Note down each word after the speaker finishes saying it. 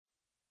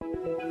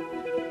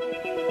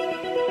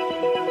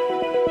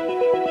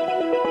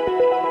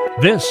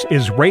This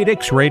is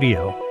Radix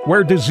Radio,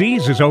 where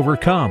disease is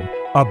overcome,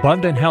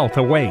 abundant health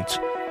awaits,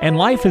 and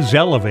life is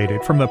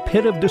elevated from the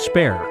pit of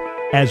despair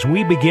as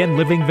we begin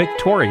living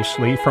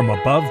victoriously from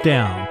above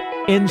down,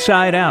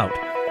 inside out.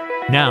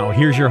 Now,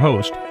 here's your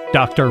host,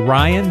 Dr.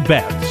 Ryan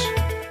Betts.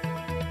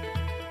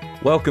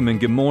 Welcome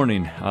and good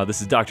morning. This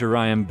is Dr.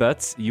 Ryan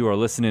Betts. You are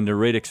listening to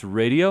Radix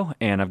Radio,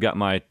 and I've got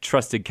my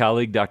trusted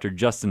colleague, Dr.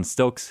 Justin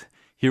Stokes,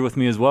 here with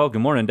me as well.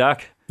 Good morning,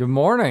 Doc. Good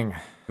morning.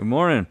 Good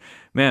morning.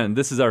 Man,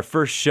 this is our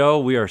first show.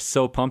 We are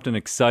so pumped and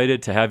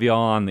excited to have you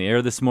all on the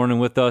air this morning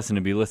with us and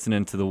to be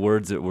listening to the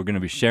words that we're going to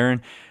be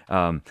sharing.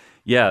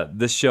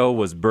 This show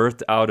was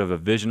birthed out of a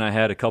vision I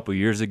had a couple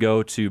years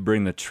ago to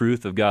bring the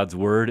truth of God's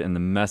Word and the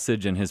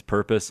message and His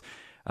purpose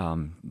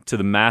to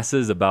the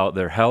masses about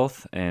their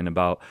health and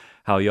about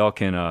how y'all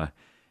can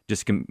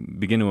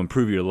begin to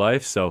improve your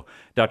life. So,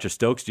 Dr.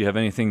 Stokes, do you have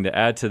anything to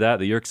add to that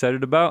you're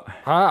excited about?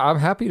 I'm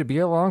happy to be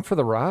along for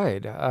the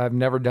ride. I've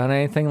never done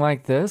anything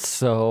like this,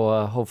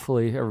 so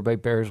hopefully everybody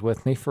bears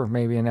with me for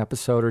maybe an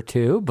episode or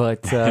two,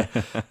 but I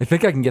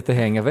think I can get the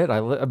hang of it.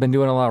 I've been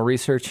doing a lot of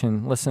research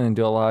and listening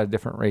to a lot of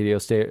different radio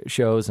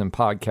shows and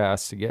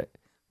podcasts to get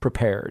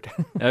prepared.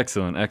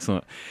 Excellent.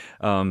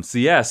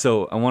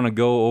 So I want to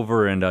go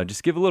over and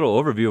just give a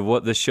little overview of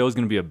what this show is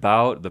going to be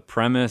about, the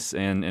premise,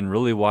 and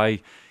really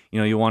why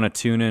you want to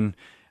tune in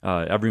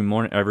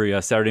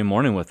every Saturday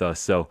morning with us.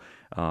 So,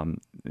 on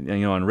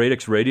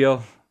Radix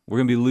Radio, we're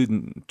going to be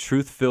leading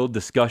truth-filled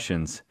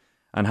discussions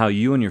on how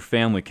you and your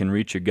family can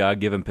reach your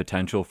God-given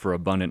potential for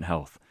abundant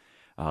health.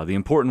 The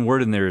important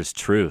word in there is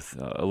truth.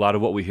 A lot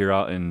of what we hear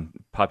out in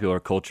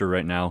popular culture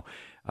right now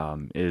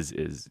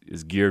is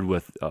geared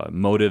with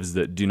motives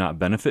that do not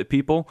benefit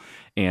people,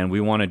 and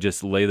we want to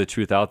just lay the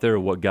truth out there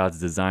of what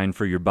God's design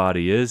for your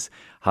body is,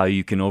 how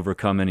you can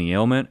overcome any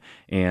ailment,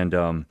 and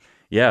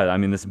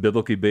this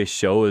biblically based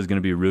show is going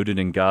to be rooted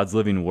in God's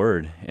living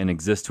word and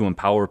exists to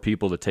empower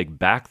people to take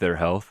back their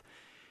health.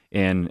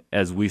 And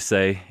as we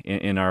say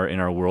in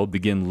our world,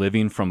 begin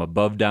living from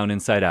above down,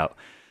 inside out.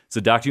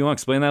 So, Doctor, you want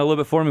to explain that a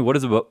little bit for me? What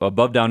does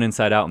above down,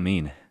 inside out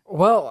mean?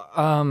 Well,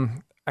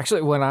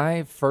 actually, when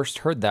I first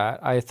heard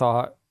that, I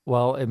thought,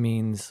 well, it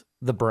means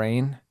the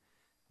brain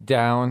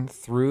down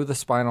through the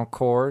spinal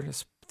cord,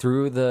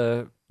 through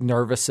the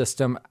nervous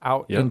system,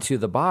 out into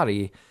the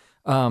body.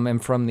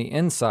 And from the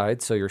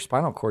inside, so your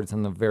spinal cord's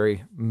in the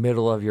very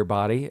middle of your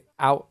body,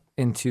 out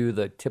into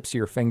the tips of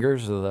your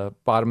fingers or the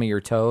bottom of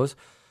your toes.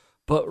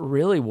 But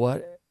really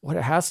what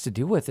it has to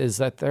do with is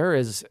that there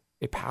is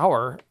a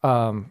power,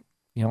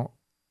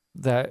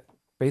 that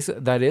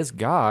is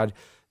God,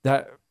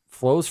 that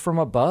flows from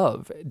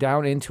above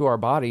down into our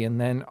body.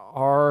 And then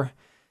our,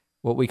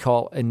 what we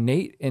call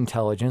innate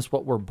intelligence,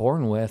 what we're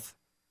born with,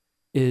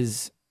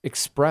 is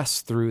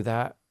expressed through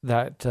that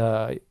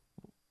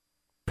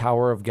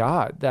power of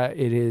God, that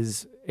it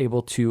is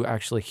able to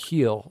actually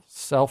heal,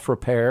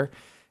 self-repair,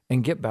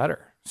 and get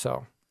better.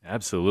 So,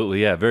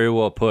 absolutely, yeah, very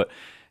well put.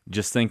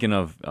 Just thinking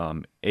of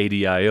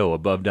ADIO,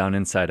 above, down,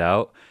 inside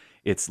out.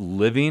 It's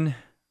living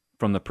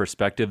from the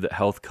perspective that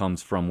health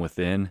comes from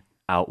within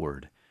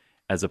outward,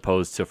 as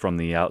opposed to from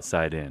the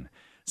outside in.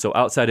 So,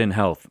 outside in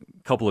health,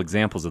 a couple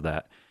examples of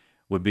that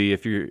would be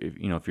if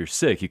you're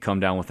sick, you come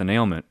down with an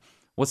ailment.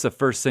 What's the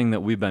first thing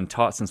that we've been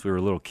taught since we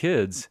were little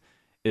kids?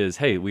 Is,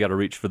 hey, we got to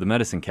reach for the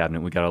medicine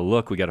cabinet. We got to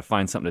look. We got to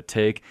find something to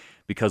take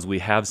because we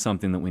have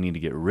something that we need to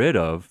get rid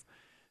of.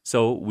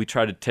 So we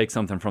try to take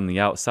something from the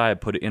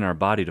outside, put it in our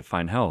body to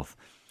find health.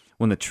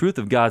 When the truth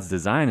of God's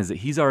design is that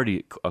He's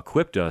already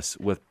equipped us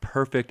with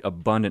perfect,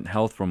 abundant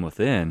health from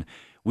within,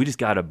 we just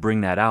got to bring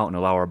that out and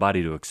allow our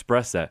body to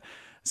express that.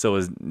 So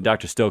as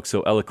Dr. Stokes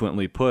so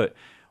eloquently put,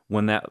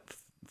 when that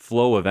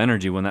flow of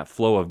energy, when that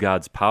flow of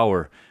God's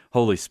power,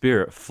 Holy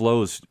Spirit,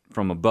 flows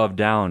from above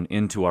down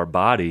into our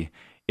body,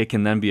 it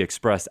can then be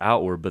expressed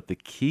outward, but the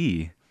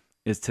key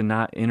is to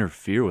not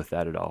interfere with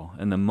that at all.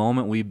 And the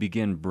moment we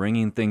begin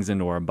bringing things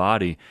into our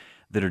body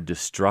that are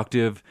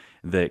destructive,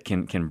 that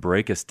can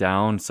break us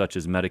down, such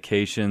as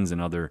medications and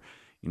other,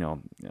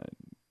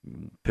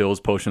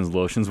 pills, potions,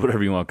 lotions,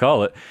 whatever you want to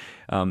call it,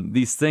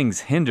 these things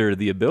hinder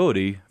the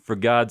ability for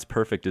God's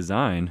perfect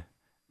design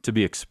to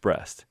be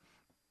expressed.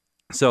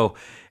 So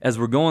as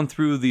we're going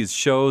through these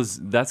shows,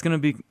 that's going to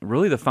be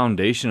really the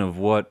foundation of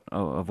what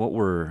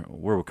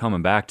we're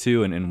coming back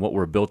to, and what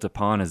we're built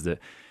upon is that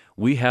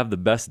we have the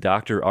best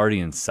doctor already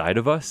inside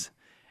of us,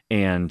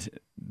 and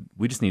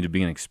we just need to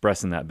begin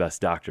expressing that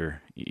best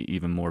doctor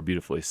even more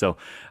beautifully. So,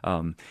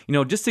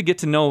 just to get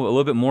to know a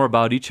little bit more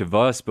about each of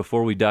us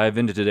before we dive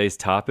into today's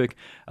topic,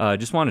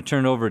 just want to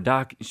turn it over,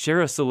 Doc.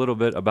 Share us a little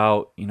bit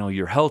about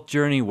your health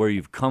journey, where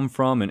you've come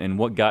from, and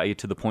what got you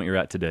to the point you're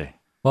at today.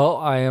 Well,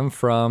 I am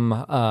from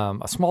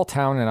a small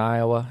town in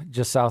Iowa,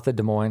 just south of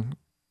Des Moines.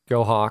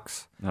 Go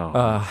Hawks!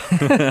 Oh.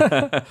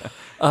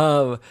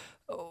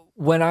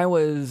 When I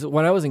was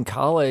in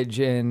college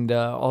and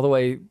all the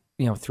way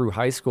through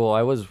high school,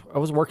 I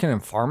was working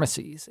in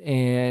pharmacies,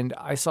 and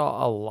I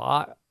saw a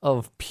lot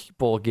of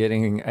people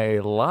getting a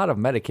lot of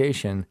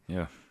medication.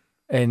 Yeah.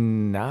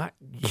 and not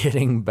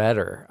getting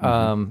better.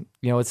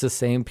 It's the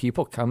same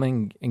people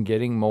coming and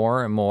getting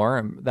more and more,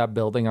 and that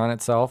building on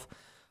itself.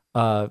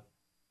 I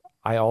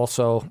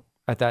also,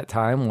 at that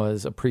time,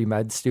 was a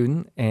pre-med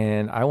student,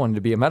 and I wanted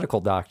to be a medical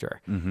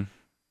doctor.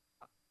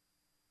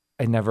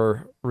 I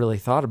never really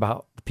thought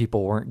about the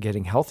people weren't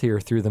getting healthier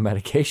through the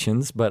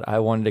medications, but I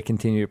wanted to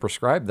continue to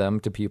prescribe them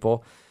to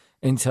people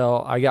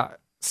until I got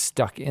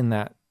stuck in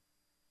that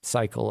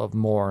cycle of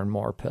more and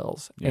more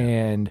pills. Yeah.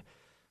 And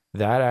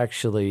that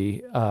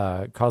actually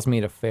caused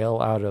me to fail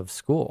out of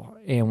school.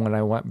 And when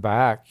I went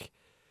back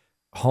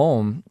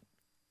home,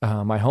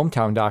 my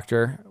hometown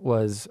doctor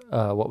was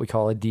what we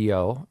call a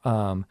DO,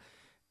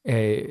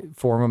 a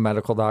former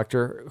medical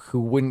doctor who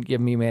wouldn't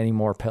give me any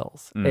more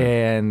pills.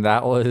 And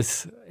that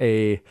was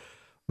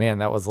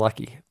that was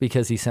lucky,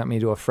 because he sent me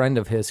to a friend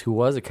of his who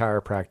was a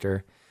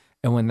chiropractor.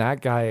 And when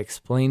that guy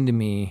explained to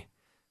me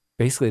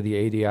basically the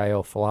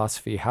ADIO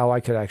philosophy, how I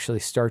could actually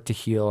start to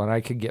heal and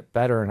I could get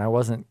better, and I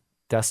wasn't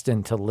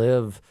destined to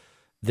live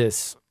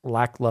this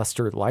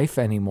lackluster life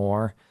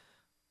anymore,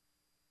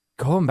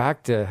 going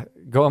back to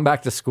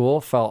school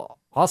felt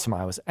awesome.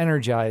 I was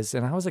energized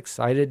and I was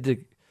excited to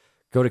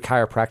go to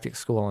chiropractic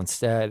school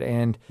instead.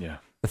 And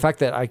the fact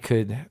that I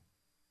could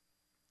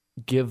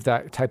give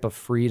that type of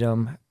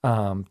freedom,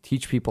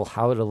 teach people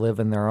how to live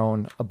in their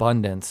own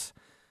abundance,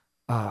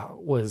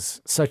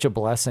 was such a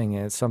blessing.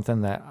 And it's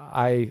something that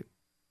I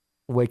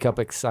wake up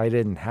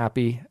excited and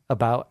happy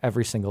about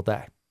every single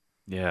day.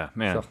 Yeah,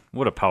 man,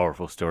 what a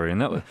powerful story.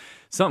 And that was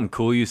something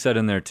cool you said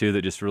in there too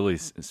that just really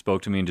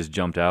spoke to me and just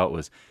jumped out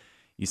was,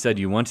 you said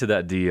you went to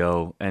that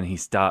DO and he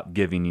stopped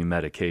giving you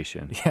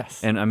medication.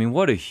 Yes. And I mean,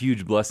 what a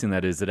huge blessing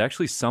that is, that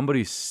actually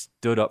somebody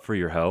stood up for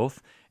your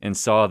health and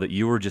saw that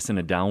you were just in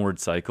a downward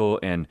cycle,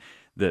 and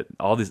that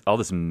all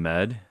this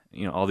med,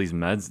 all these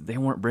meds, they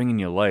weren't bringing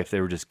you life.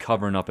 They were just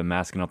covering up and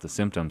masking up the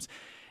symptoms.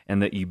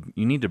 And that you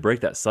need to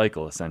break that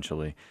cycle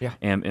essentially,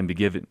 and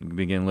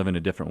begin living a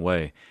different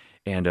way.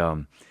 And I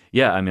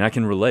mean, I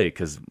can relate,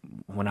 because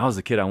when I was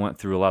a kid, I went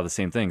through a lot of the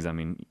same things. I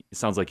mean, it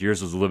sounds like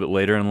yours was a little bit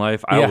later in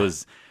life. I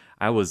was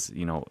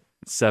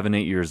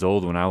 7-8 years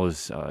old when I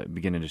was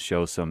beginning to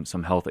show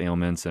some health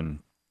ailments, and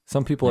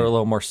some people are a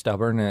little more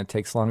stubborn, and it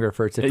takes longer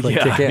for it to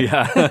kick in.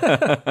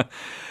 I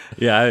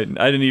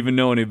didn't even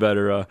know any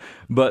better.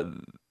 But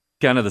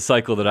kind of the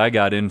cycle that I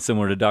got in,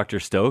 similar to Dr.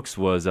 Stokes,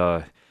 was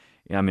I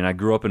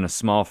grew up in a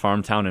small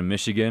farm town in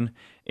Michigan,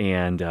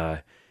 and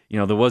there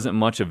wasn't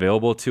much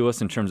available to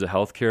us in terms of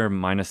healthcare,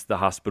 minus the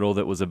hospital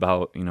that was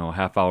about a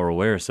half hour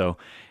away or so.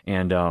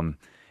 And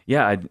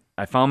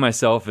I found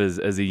myself as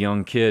a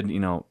young kid,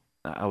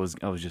 I was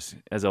just,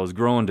 as I was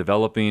growing,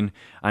 developing,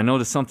 I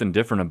noticed something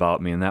different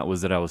about me, and that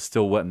was that I was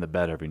still wetting the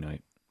bed every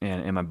night,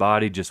 and my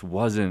body just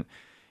wasn't,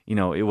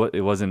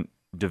 it wasn't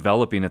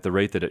developing at the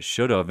rate that it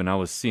should have. And I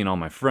was seeing all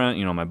my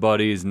friends, my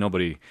buddies,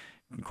 nobody,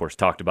 of course,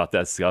 talked about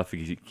that stuff.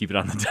 You keep it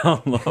on the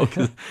down low,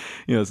 because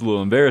it's a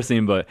little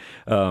embarrassing. But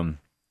I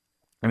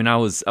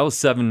was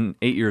 7-8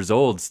 years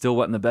old, still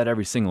wetting the bed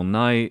every single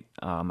night.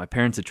 My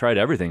parents had tried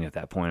everything at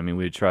that point. I mean,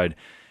 we had tried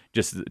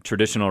just the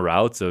traditional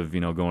routes of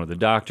going to the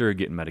doctor,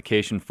 getting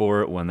medication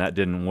for it. When that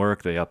didn't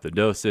work, they upped the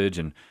dosage,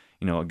 and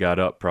it got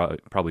up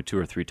probably 2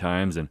 or 3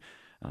 times, and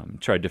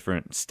tried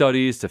different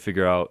studies to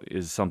figure out,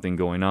 is something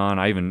going on.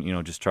 I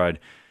even just tried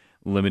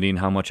limiting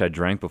how much I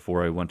drank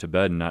before I went to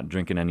bed, and not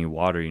drinking any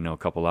water, a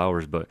couple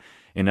hours. But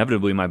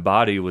inevitably, my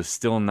body was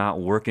still not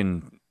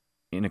working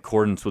in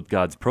accordance with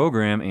God's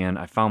program, and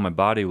I found my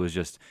body was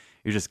just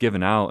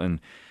giving out. And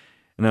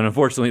then,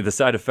 unfortunately, the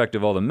side effect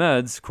of all the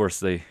meds, of course,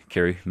 they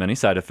carry many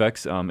side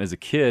effects. As a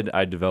kid,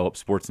 I developed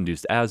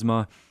sports-induced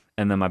asthma,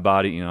 and then my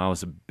body, I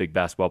was a big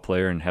basketball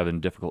player and having a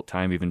difficult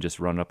time even just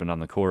running up and down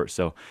the court.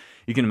 So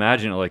you can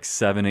imagine at like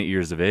 7-8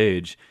 years of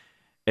age,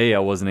 I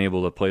wasn't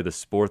able to play the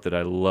sport that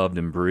I loved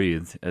and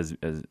breathed as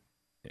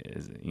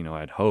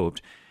I'd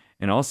hoped.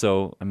 And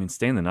also,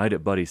 staying the night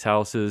at buddies'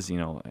 houses,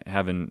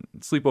 having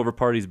sleepover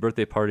parties,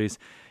 birthday parties.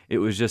 It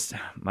was just,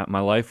 my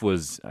life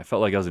I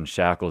felt like I was in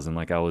shackles, and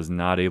like I was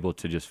not able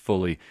to just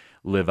fully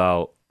live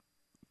out,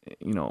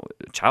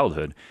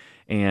 childhood.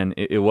 And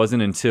it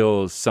wasn't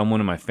until someone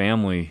in my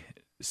family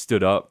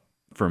stood up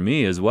for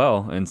me as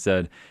well and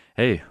said,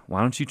 hey,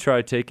 why don't you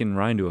try taking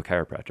Ryan to a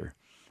chiropractor?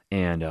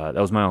 And that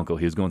was my uncle.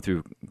 He was going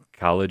through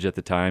college at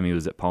the time. He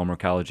was at Palmer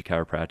College of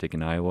Chiropractic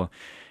in Iowa.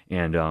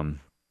 And man,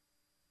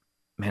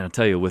 I'll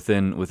tell you,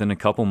 within a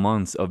couple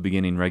months of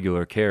beginning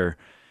regular care,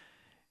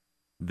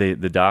 the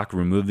doc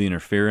removed the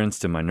interference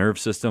to my nerve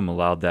system,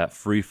 allowed that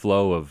free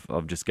flow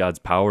of just God's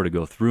power to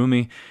go through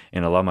me,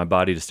 and allowed my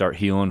body to start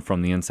healing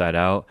from the inside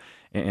out.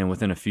 And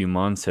within a few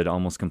months, had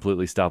almost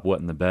completely stopped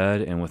wetting the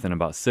bed. And within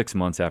about 6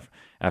 months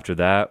after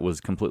that, was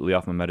completely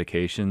off my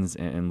medications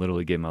and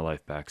literally gave my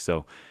life back.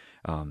 So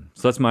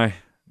that's my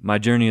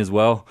journey as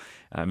well.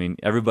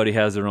 Everybody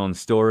has their own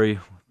story,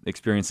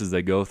 experiences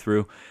they go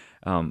through.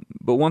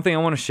 But one thing I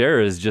want to share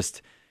is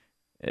just,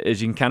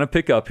 as you can kind of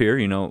pick up here,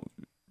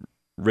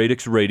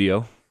 Radix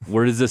Radio.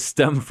 Where does this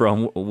stem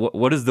from?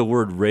 What does the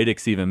word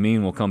radix even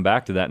mean? We'll come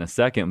back to that in a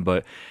second.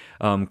 But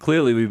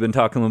clearly we've been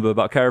talking a little bit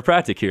about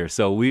chiropractic here.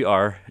 So we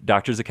are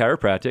doctors of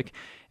chiropractic,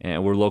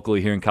 and we're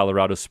locally here in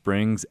Colorado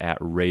Springs at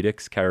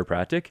Radix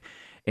Chiropractic.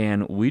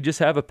 And we just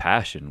have a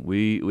passion.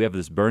 We have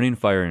this burning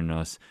fire in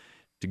us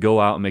to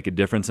go out and make a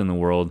difference in the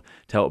world,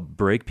 to help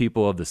break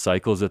people of the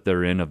cycles that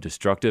they're in of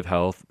destructive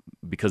health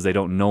because they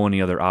don't know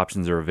any other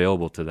options are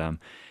available to them,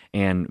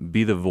 and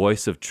be the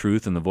voice of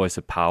truth and the voice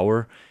of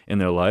power in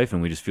their life.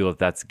 And we just feel that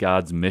that's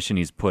God's mission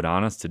he's put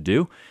on us to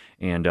do.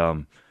 And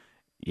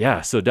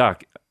so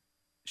Doc,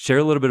 share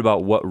a little bit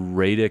about what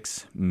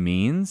Radix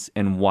means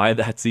and why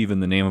that's even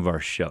the name of our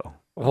show.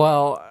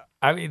 Well,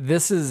 I mean,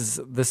 this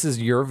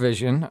is your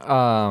vision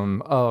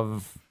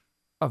of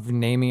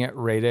naming it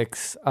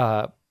Radix.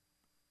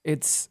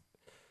 It's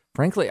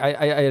frankly,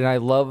 I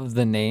love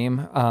the name.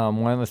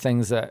 One of the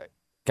things that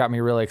got me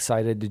really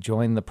excited to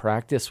join the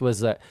practice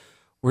was that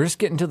we're just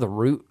getting to the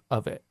root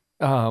of it.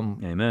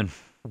 Amen.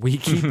 We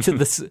keep to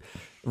this.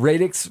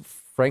 Radix,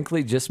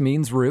 frankly, just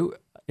means root.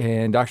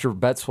 And Dr.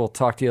 Betts will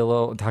talk to you a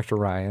little. Dr.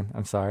 Ryan,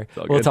 I'm sorry.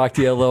 We'll talk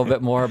to you a little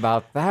bit more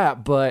about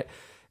that. But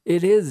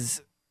it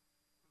is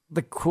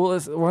the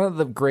coolest, one of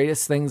the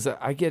greatest things that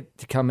I get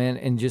to come in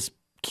and just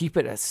keep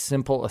it as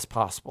simple as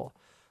possible.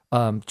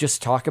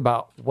 Just talk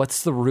about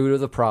what's the root of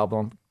the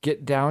problem,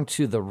 get down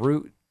to the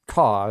root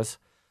cause,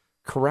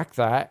 correct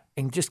that,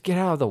 and just get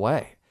out of the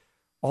way.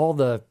 All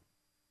the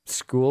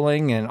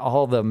schooling and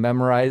all the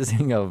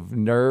memorizing of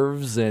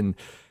nerves and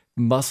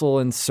muscle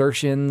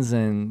insertions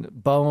and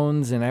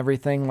bones and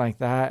everything like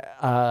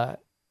that,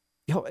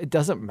 it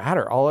doesn't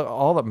matter.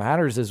 All that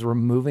matters is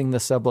removing the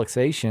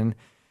subluxation,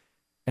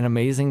 and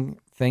amazing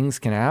things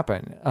can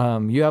happen.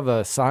 We have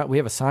a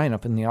sign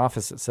up in the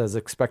office that says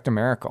 "Expect a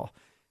miracle."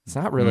 It's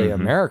not really a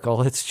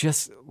miracle. It's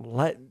just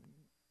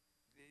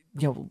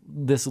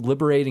this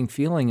liberating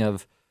feeling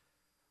of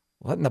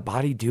letting the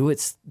body do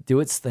its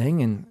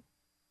thing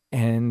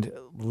and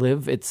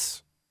live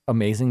its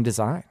amazing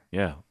design.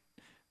 Yeah.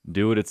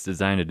 Do what it's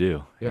designed to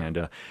do. Yeah.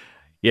 And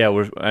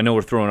I know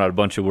we're throwing out a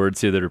bunch of words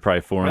here that are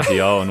probably foreign to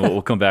y'all, and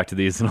we'll come back to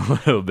these in a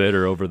little bit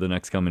or over the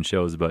next coming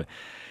shows. But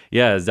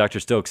yeah, as Dr.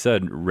 Stokes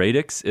said,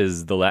 radix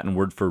is the Latin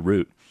word for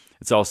root.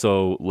 It's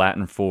also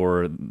Latin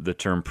for the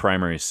term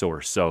primary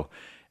source. So,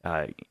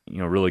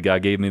 really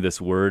God gave me this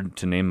word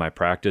to name my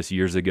practice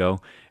years ago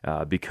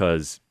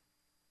because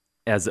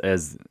as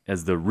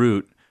the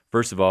root,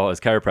 first of all,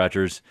 as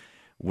chiropractors,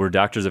 we're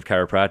doctors of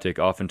chiropractic.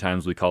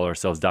 Oftentimes we call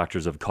ourselves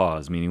doctors of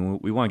cause, meaning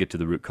we want to get to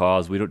the root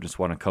cause. We don't just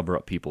want to cover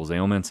up people's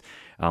ailments.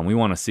 We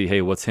want to see,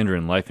 hey, what's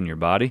hindering life in your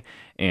body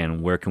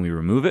and where can we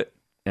remove it,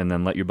 and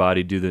then let your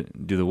body do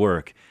the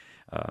work.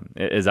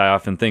 As I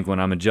often think when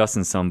I'm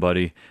adjusting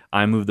somebody,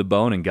 I move the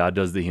bone and God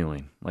does the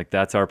healing. Like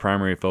that's our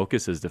primary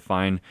focus, is to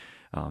find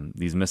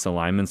these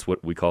misalignments,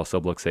 what we call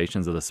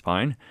subluxations of the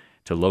spine,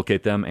 to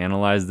locate them,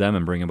 analyze them,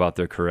 and bring about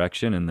their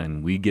correction, and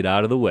then we get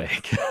out of the way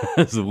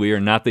because we are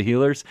not the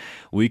healers.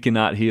 We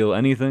cannot heal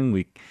anything.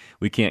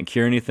 We can't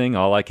cure anything.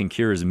 All I can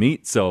cure is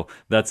meat, so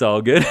that's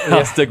all good. Yeah.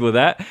 I'll stick with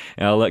that,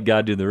 and I'll let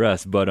God do the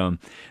rest. But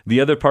the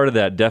other part of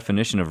that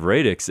definition of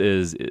radix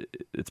is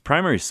its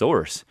primary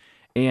source.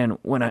 And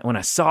when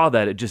I saw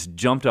that, it just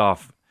jumped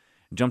off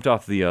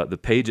the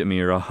page at me,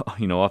 or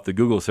off the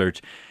Google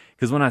search,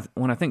 because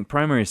when I think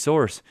primary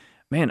source,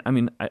 man, I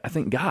mean, I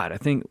think God. I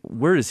think,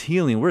 where does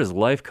healing, where does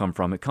life come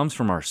from? It comes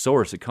from our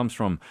source. It comes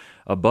from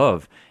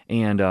above.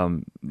 And,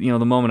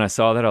 the moment I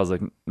saw that, I was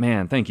like,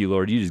 man, thank you,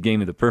 Lord. You just gave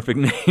me the perfect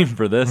name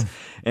for this.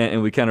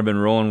 And we kind of been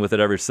rolling with it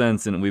ever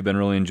since, and we've been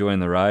really enjoying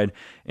the ride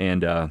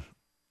and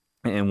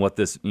what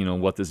this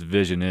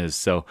vision is.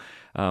 So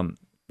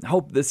I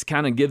hope this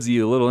kind of gives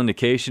you a little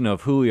indication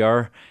of who we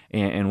are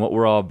and what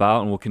we're all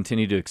about, and we'll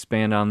continue to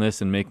expand on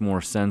this and make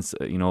more sense,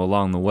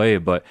 along the way.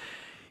 But,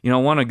 I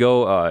want to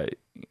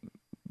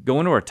go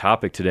into our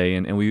topic today,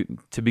 and we,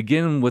 to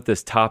begin with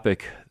this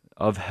topic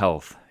of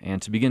health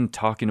and to begin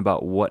talking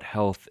about what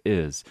health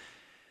is,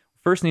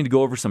 first need to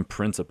go over some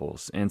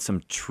principles and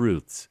some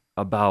truths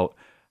about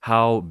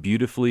how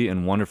beautifully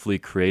and wonderfully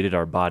created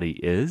our body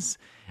is.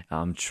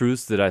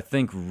 Truths that I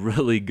think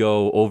really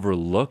go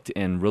overlooked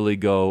and really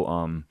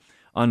go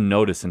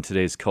unnoticed in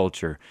today's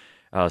culture.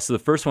 So the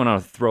first one I'll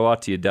throw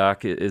out to you,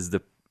 Doc, is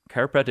the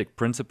chiropractic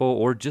principle,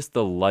 or just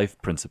the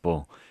life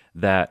principle,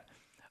 that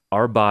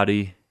our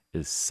body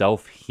is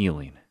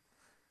self-healing.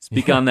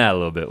 Speak on that a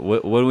little bit.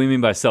 What do we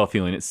mean by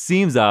self-healing? It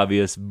seems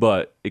obvious,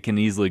 but it can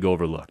easily go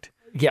overlooked.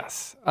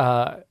 Yes.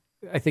 I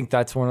think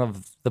that's one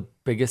of the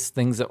biggest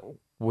things that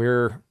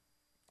we're,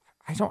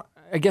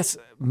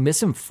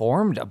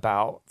 misinformed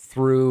about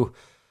through,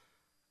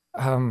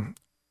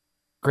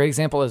 great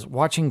example is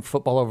watching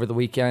football over the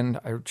weekend.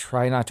 I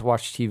try not to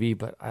watch TV,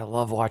 but I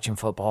love watching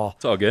football.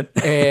 It's all good.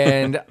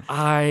 And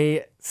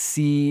I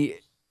see,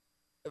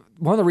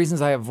 one of the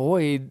reasons I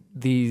avoid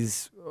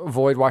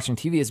watching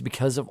TV is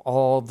because of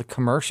all the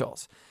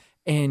commercials.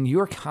 And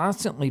you're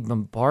constantly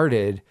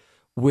bombarded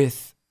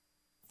with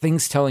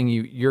things telling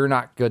you you're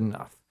not good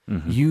enough.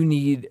 Mm-hmm. You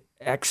need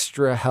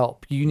extra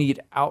help. You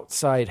need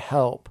outside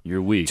help.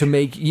 You're weak.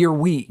 You're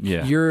weak.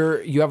 Yeah.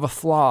 You have a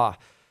flaw.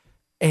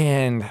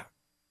 And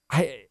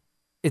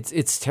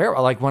it's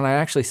terrible. Like when I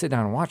actually sit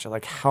down and watch it,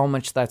 like how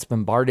much that's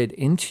bombarded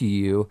into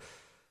you.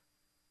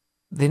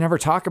 They never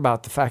talk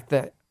about the fact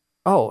that,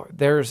 oh,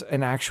 there's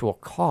an actual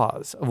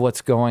cause of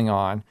what's going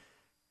on.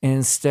 And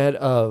instead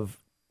of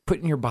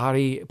putting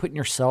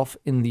yourself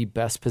in the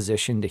best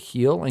position to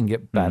heal and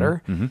get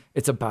better,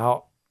 it's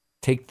about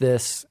take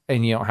this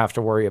and you don't have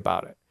to worry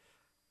about it.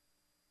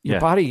 Your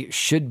body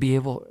should be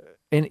able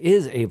and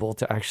is able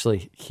to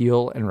actually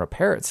heal and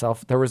repair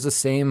itself. There was the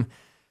same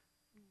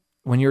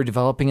when you're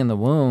developing in the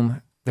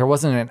womb. There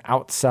wasn't an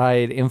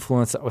outside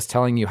influence that was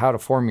telling you how to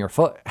form your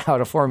foot, how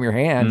to form your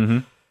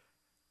hand.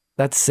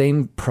 That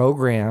same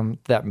program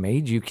that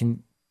made you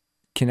can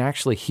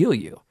actually heal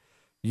you.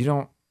 You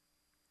don't,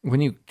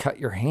 when you cut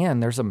your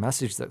hand, there's a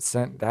message that's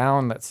sent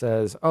down that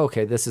says, oh,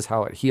 okay, this is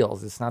how it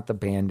heals. It's not the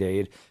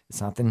Band-Aid.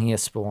 It's not the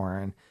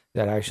Neosporin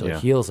that actually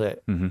heals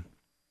it.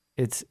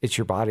 It's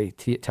your body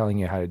telling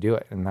you how to do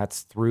it. And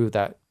that's through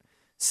that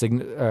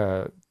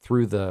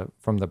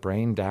from the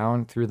brain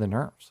down through the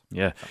nerves.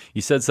 Yeah.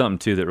 You said something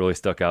too that really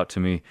stuck out to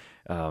me.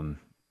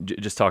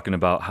 Just talking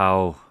about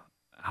how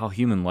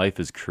human life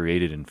is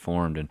created and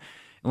formed. And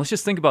let's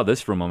just think about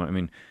this for a moment. I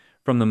mean,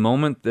 from the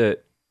moment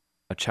that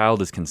a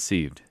child is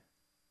conceived,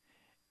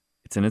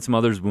 it's in its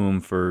mother's womb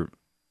for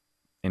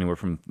anywhere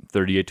from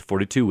 38 to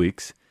 42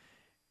 weeks,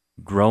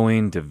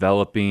 growing,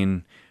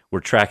 developing. We're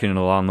tracking it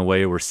along the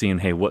way. We're seeing,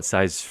 hey, what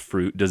size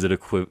fruit does it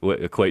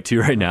equate to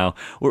right now?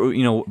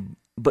 Or,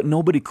 but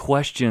nobody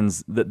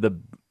questions that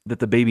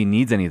the baby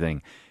needs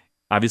anything.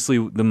 Obviously,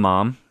 the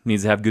mom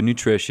needs to have good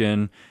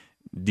nutrition,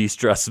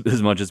 de-stress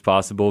as much as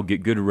possible,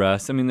 get good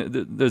rest. I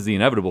mean, there's the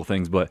inevitable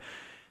things, but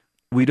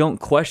we don't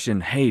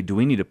question, hey, do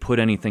we need to put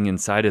anything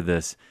inside of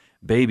this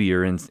baby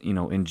or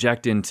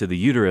inject into the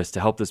uterus to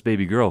help this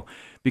baby grow?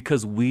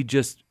 Because we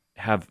just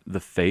have the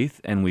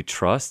faith and we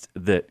trust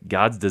that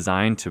God's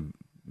designed to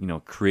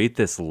create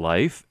this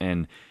life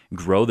and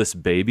grow this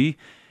baby.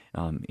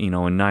 In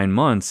 9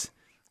 months,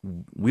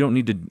 we don't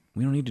need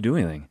to do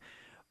anything.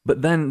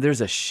 But then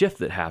there's a shift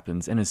that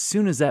happens, and as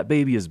soon as that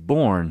baby is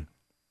born,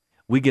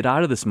 we get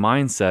out of this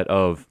mindset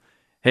of,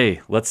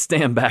 hey, let's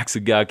stand back so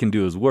God can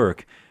do his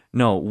work.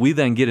 No, we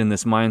then get in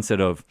this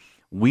mindset of,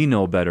 we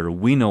know better.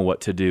 We know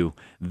what to do.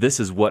 This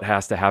is what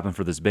has to happen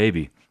for this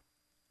baby.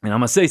 And I'm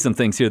going to say some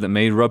things here that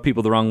may rub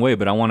people the wrong way,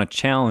 but I want to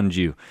challenge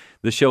you.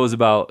 This show is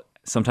about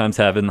sometimes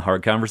having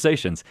hard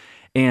conversations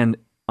and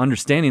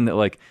understanding that,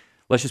 like,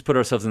 let's just put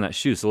ourselves in that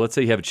shoe. So let's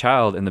say you have a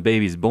child and the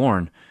baby's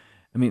born.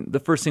 I mean, the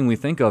first thing we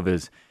think of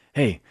is,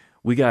 hey,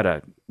 we got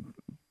to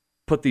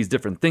put these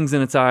different things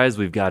in its eyes.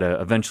 We've got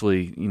to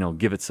eventually,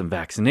 give it some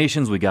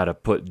vaccinations. We got to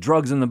put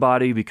drugs in the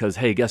body because,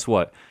 hey, guess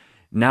what?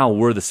 Now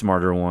we're the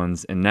smarter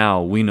ones, and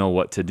now we know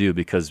what to do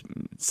because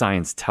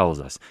science tells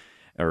us,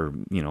 or,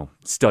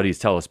 studies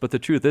tell us. But the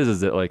truth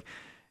is that, like,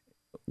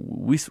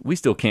 we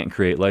still can't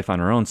create life on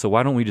our own. So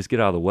why don't we just get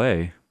out of the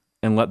way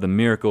and let the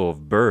miracle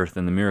of birth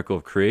and the miracle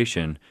of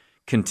creation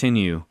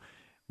continue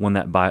when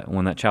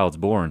that child's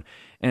born?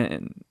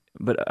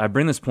 But I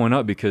bring this point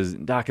up because,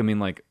 Doc, I mean,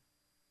 like,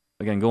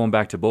 again, going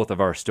back to both of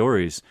our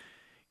stories,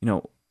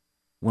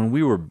 when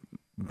we were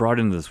brought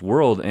into this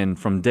world, and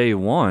from day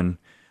one,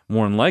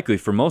 more than likely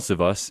for most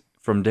of us,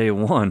 from day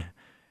one,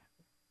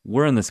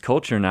 we're in this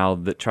culture now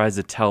that tries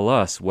to tell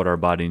us what our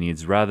body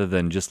needs rather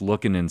than just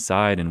looking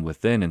inside and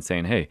within and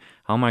saying, hey,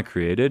 how am I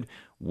created?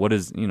 What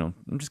is, I'm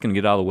just going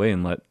to get out of the way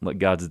and let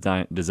God's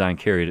design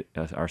carry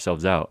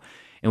ourselves out.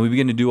 And we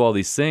begin to do all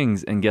these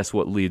things, and guess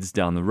what leads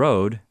down the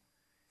road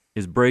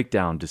is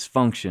breakdown,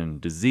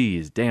 dysfunction,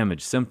 disease,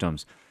 damage,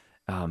 symptoms,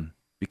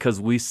 because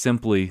we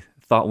simply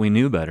thought we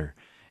knew better.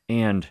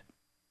 And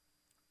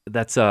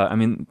that's,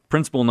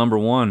 principle number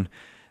one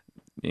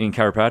in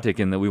chiropractic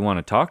and that we want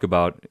to talk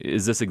about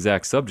is this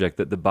exact subject,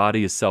 that the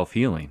body is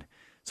self-healing.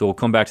 So we'll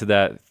come back to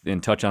that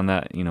and touch on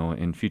that,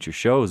 in future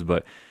shows.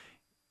 But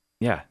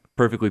yeah,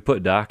 perfectly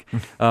put, Doc.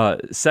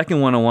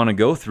 Second one I want to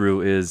go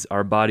through is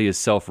our body is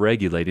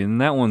self-regulating,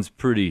 and that one's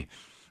pretty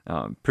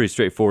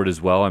straightforward as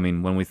well. I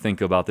mean, when we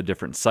think about the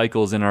different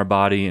cycles in our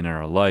body and in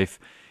our life,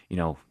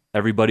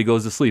 everybody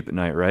goes to sleep at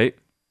night, right?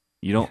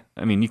 You don't.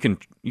 I mean, you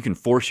can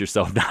force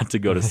yourself not to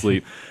go to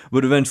sleep,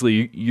 but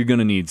eventually you're going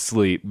to need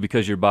sleep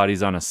because your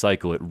body's on a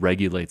cycle. It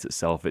regulates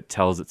itself. It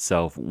tells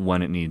itself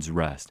when it needs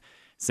rest.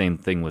 Same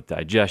thing with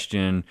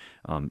digestion,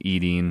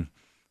 eating,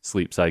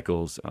 sleep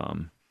cycles,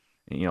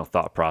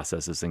 thought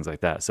processes, things like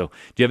that. So,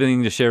 do you have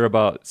anything to share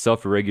about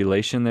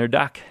self-regulation there,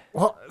 Doc?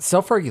 Well,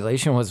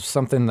 self-regulation was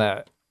something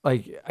that, I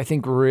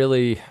think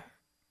really,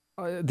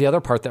 the other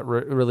part that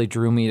really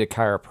drew me to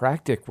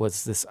chiropractic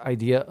was this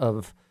idea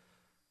of,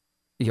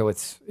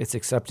 it's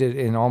accepted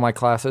in all my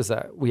classes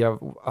that we're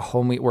a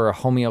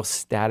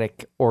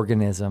homeostatic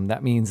organism.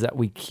 That means that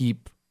we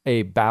keep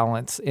a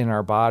balance in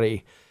our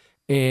body.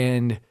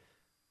 And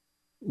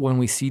when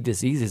we see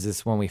diseases,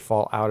 it's when we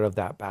fall out of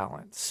that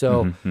balance.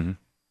 So,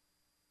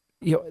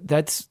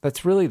 that's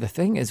really the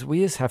thing is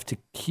we just have to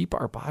keep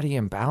our body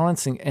in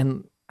balance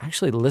and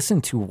actually listen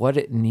to what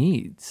it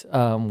needs,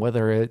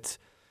 whether it's,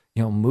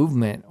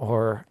 movement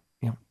or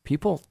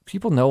people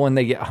know when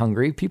they get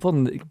hungry.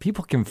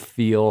 People can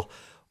feel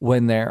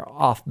when they're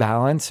off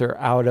balance or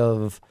out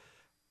of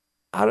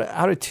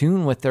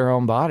tune with their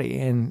own body,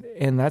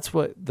 and that's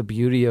what the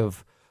beauty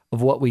of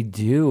what we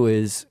do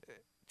is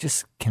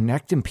just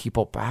connecting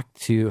people back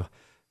to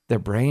their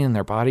brain and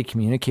their body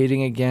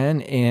communicating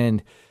again,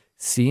 and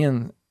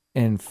seeing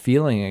and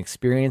feeling,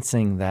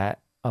 experiencing that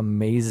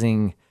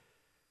amazing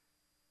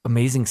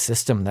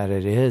system that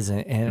it is,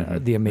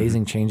 and the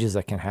amazing changes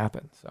that can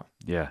happen. So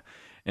yeah,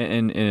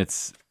 and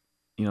it's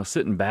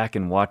sitting back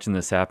and watching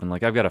this happen.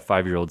 Like, I've got a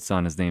 5-year-old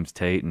son. His name's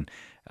Tate, and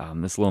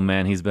this little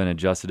man, he's been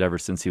adjusted ever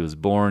since he was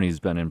born. He's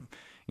been in,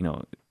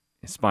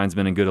 his spine's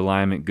been in good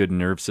alignment, good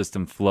nerve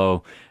system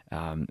flow,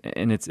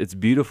 and it's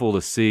beautiful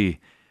to see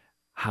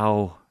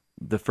how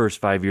the first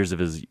 5 years of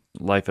his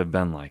life have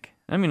been like.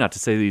 I mean, not to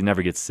say that he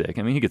never gets sick.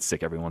 I mean, he gets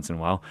sick every once in a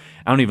while.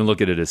 I don't even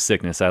look at it as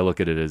sickness. I look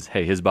at it as,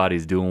 hey, his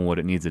body's doing what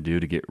it needs to do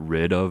to get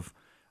rid of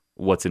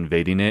what's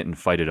invading it and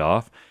fight it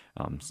off.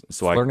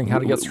 Learning how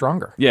to get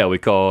stronger. Yeah, we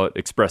call it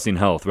expressing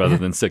health rather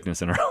than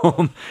sickness in our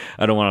home.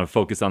 I don't want to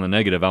focus on the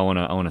negative. I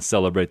want to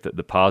celebrate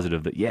the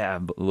positive. That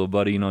little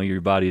buddy,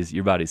 your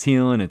body's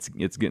healing. It's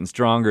getting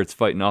stronger. It's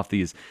fighting off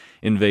these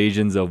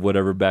invasions of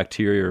whatever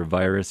bacteria or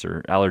virus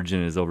or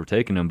allergen is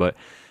overtaking him. But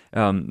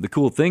the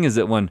cool thing is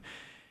that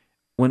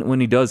when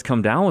he does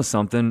come down with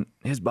something,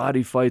 his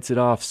body fights it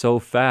off so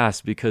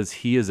fast because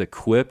he is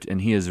equipped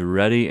and he is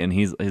ready, and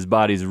his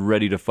body's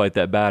ready to fight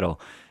that battle.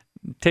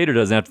 Tater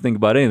doesn't have to think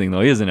about anything,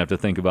 though. He doesn't have to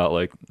think about,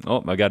 like,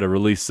 oh, I got to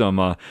release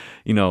some,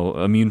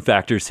 immune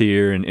factors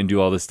here and do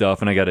all this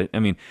stuff.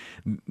 And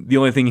the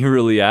only thing he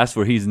really asked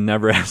for, he's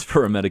never asked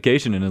for a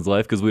medication in his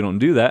life, because we don't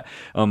do that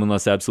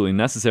unless absolutely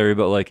necessary.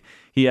 But, like,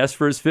 he asked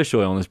for his fish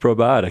oil and his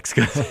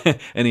probiotics,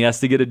 and he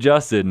has to get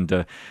adjusted.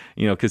 And,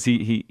 because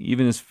he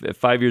even at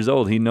 5 years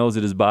old, he knows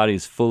that his body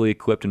is fully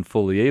equipped and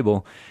fully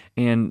able.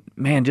 And,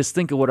 man, just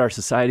think of what our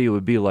society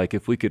would be like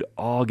if we could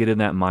all get in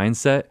that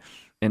mindset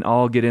and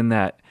all get in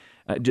that,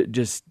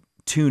 just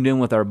tuned in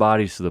with our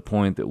bodies to the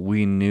point that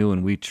we knew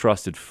and we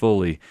trusted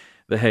fully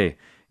that, hey,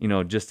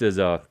 just as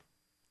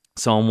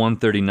Psalm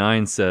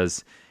 139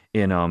 says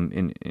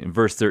in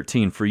verse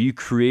 13, "For you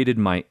created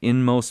my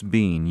inmost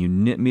being, you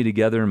knit me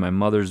together in my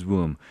mother's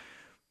womb.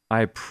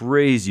 I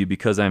praise you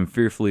because I am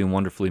fearfully and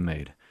wonderfully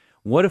made."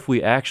 What if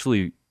we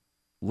actually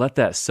let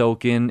that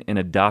soak in and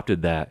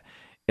adopted that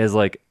as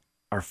like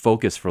our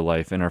focus for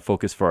life and our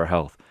focus for our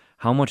health?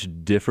 How much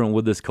different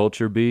would this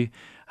culture be?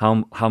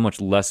 How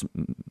much less,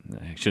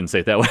 I shouldn't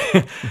say it that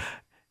way,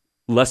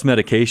 less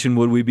medication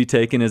would we be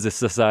taking as a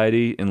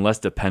society, and less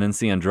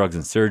dependency on drugs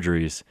and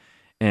surgeries,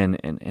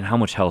 and how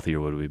much healthier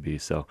would we be?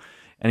 So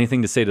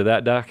anything to say to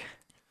that, Doc?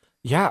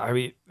 Yeah, I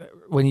mean,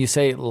 when you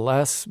say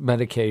less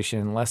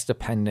medication, less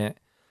dependent,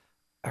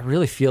 I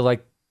really feel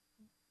like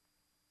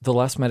the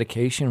less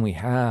medication we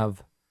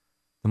have,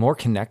 the more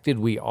connected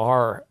we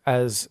are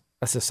as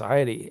a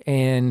society.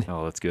 And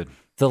oh, that's good.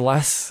 The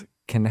less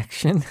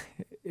connection,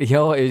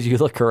 as you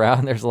look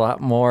around, there's a lot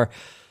more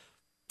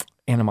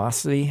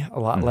animosity, a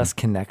lot less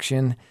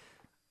connection.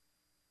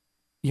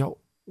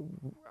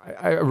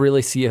 I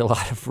really see a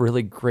lot of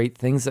really great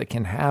things that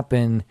can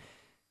happen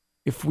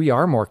if we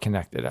are more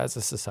connected as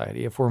a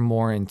society, if we're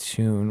more in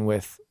tune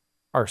with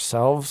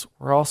ourselves.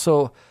 We're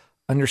also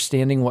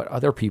understanding what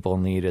other people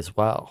need as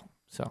well.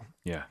 So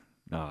yeah,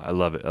 no, I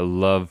love it. I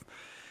love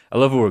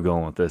where we're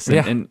going with this.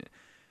 And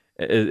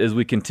as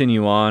we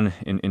continue on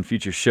in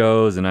future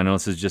shows, and I know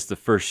this is just the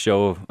first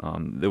show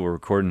that we're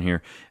recording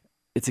here,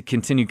 it's a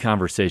continued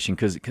conversation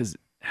because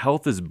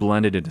health is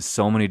blended into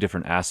so many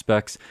different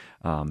aspects.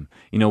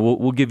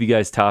 We'll give you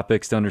guys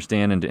topics to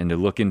understand and to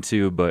look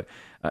into, but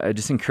I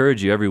just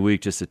encourage you every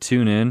week just to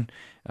tune in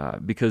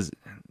because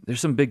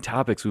there's some big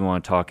topics we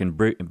want to talk and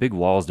big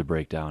walls to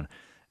break down,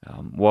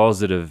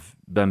 walls that have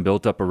been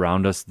built up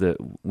around us that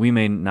we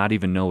may not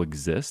even know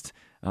exist.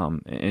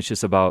 It's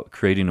just about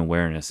creating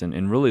awareness.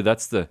 And really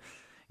that's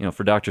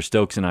for Dr.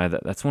 Stokes and I,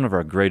 that's one of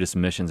our greatest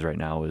missions right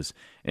now is,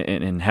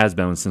 and has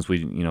been since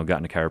we, got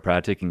into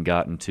chiropractic and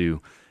got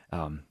into,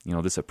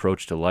 this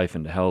approach to life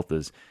and to health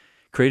is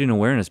creating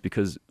awareness,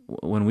 because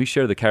when we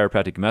share the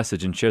chiropractic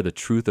message and share the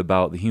truth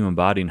about the human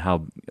body and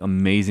how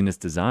amazing it's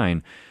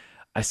designed,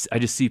 I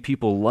just see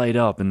people light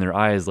up in their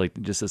eyes,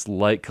 like just this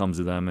light comes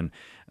to them, and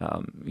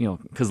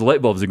because the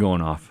light bulbs are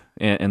going off,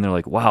 and they're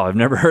like, "Wow, I've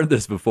never heard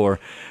this before."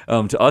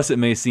 To us, it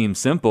may seem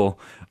simple,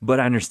 but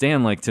I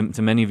understand, like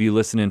to many of you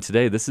listening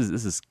today, this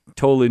is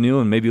totally new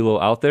and maybe a little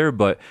out there,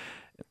 but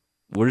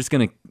we're just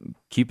gonna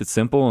keep it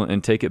simple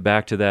and take it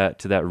back to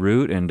that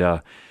root. And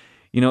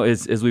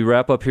as we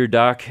wrap up here,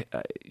 Doc,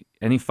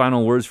 any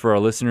final words for our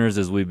listeners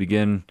as we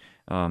begin?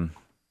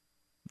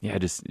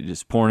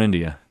 Just pouring into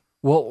you.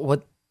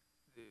 Well,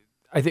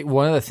 I think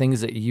one of the things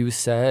that you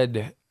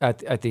said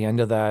at the end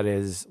of that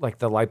is like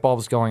the light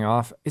bulbs going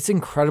off. It's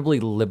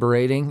incredibly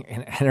liberating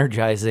and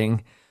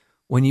energizing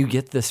when you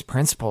get this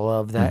principle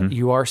of that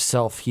you are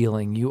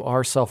self-healing, you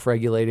are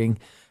self-regulating,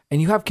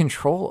 and you have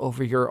control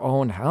over your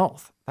own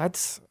health.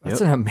 That's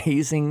an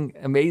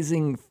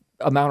amazing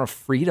amount of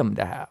freedom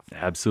to have.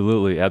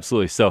 Absolutely.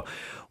 So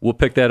we'll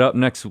pick that up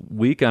next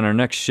week on our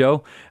next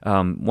show.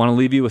 Want to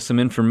leave you with some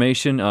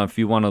information. If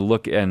you want to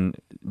look and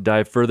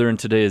dive further in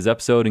today's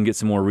episode and get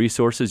some more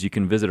resources, you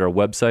can visit our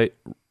website,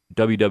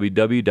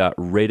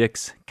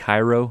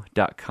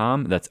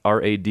 www.radixchiro.com. That's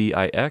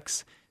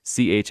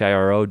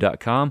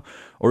RADIXCHIRO.com.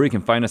 Or you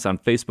can find us on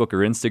Facebook or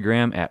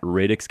Instagram at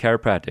Radix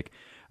Chiropractic.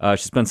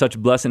 It's just been such a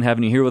blessing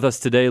having you here with us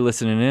today,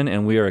 listening in,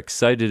 and we are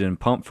excited and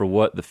pumped for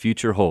what the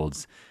future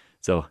holds.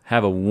 So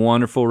have a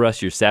wonderful rest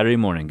of your Saturday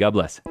morning. God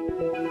bless.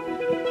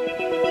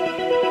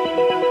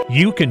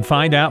 You can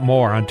find out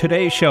more on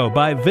today's show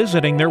by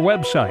visiting their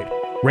website,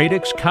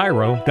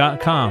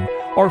 radixchiro.com,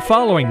 or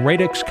following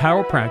Radix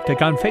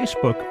Chiropractic on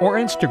Facebook or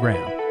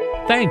Instagram.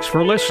 Thanks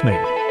for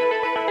listening.